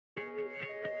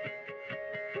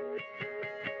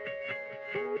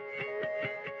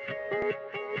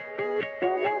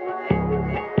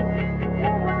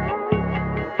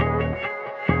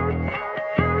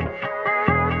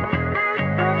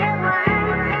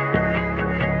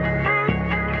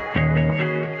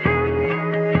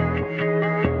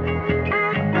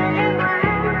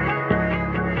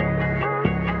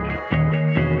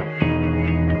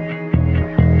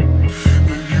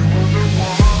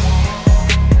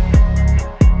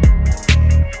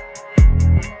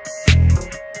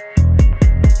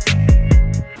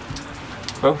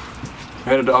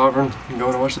headed to Auburn and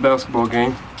going to watch the basketball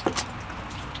game.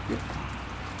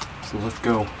 So let's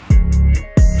go.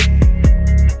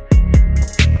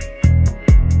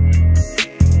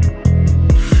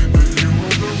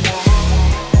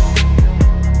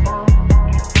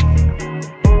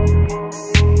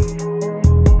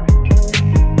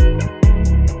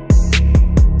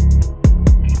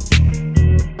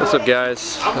 What's up,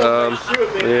 guys?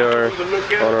 We are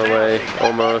on our way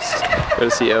almost to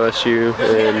see LSU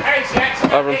and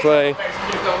Auburn play.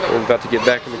 We're about to get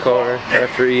back in the car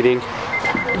after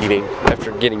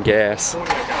after getting gas.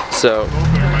 So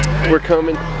we're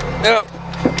coming up.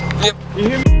 Yep. You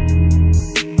hear me?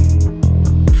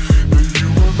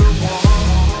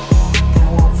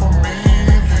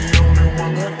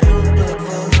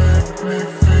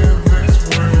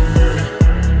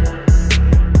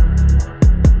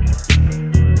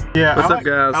 Yeah, what's up,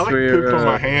 guys? We're on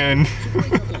my hand.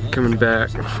 Coming back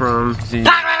from the.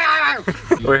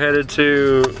 We're headed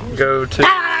to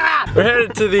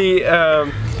the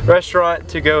restaurant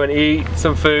to go and eat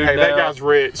some food. Hey, that guy's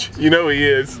rich. You know he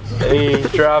is. He's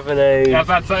driving a. I was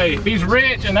about to say, if he's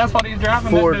rich and that's what he's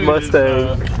driving, Ford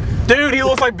Mustang. Dude, he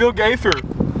looks like Bill Gaither.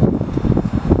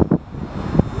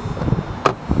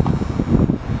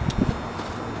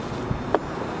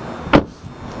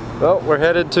 Well, we're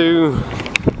headed to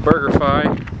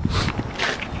BurgerFi.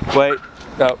 Wait.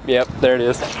 Oh, yep, there it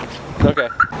is. Okay.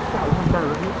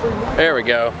 There we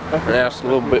go. Now it's a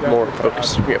little bit more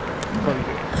focused. Yep.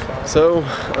 So,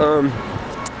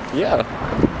 yeah.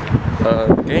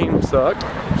 The game sucked.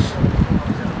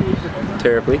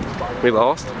 Terribly. We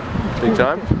lost. Big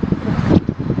time.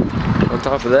 On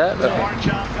top of that,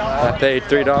 I paid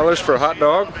 $3 for a hot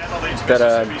dog that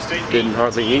I didn't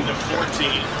hardly eat.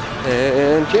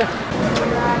 And yeah.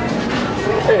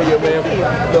 There you go, ma'am.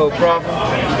 No problem.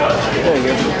 There you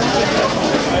go.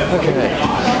 Okay.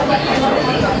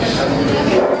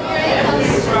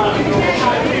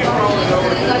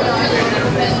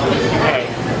 Hey,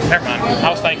 never mind. I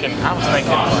was thinking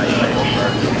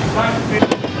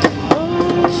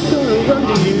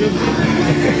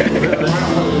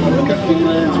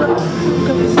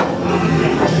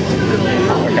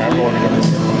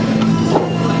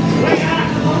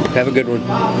Have a good one.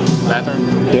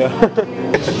 bathroom. Yeah.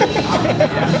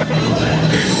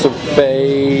 Some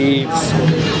fades.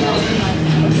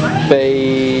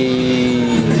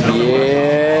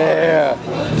 Yeah.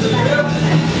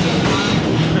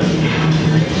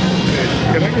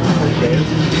 Can I get some fades?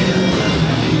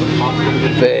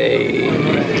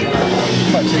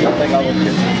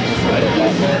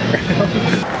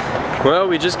 Well,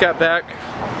 we just got back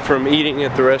from eating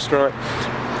at the restaurant.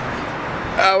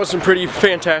 With some pretty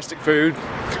fantastic food.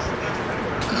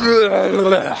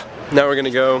 Now we're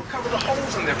gonna go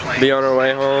be on our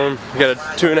way home. We got a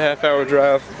 2.5 hour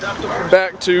drive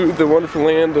back to the wonderful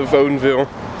land of Odenville.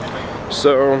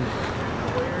 So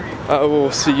I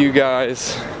will see you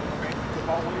guys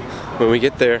when we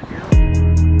get there.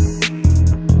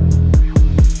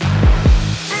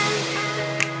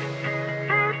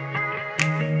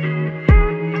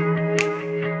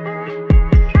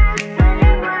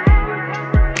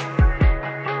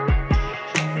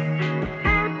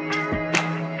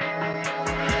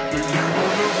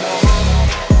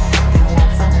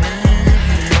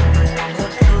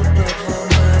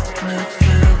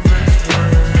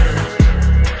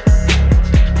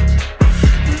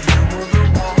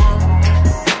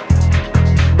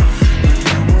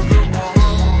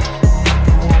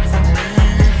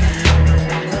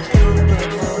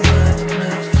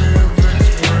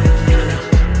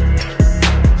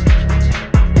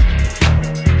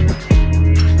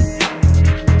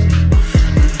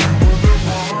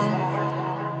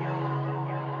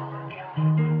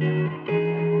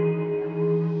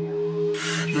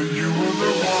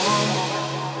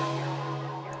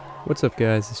 What's up,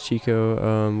 guys? It's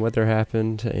Chico. Weather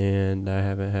happened and I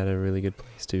haven't had a really good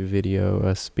place to video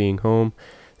us being home.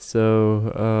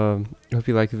 So I hope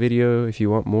you like the video. If you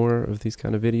want more of these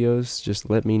kind of videos, just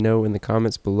let me know in the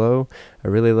comments below. I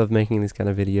really love making these kind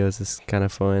of videos. It's kind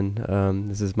of fun.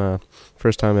 This is my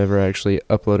first time ever actually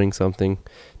uploading something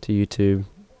to YouTube.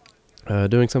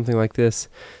 Doing something like this.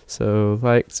 So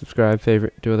like, subscribe,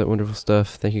 favorite, do all that wonderful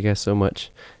stuff. Thank you guys so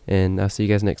much. And I'll see you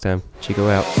guys next time. Chico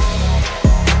out.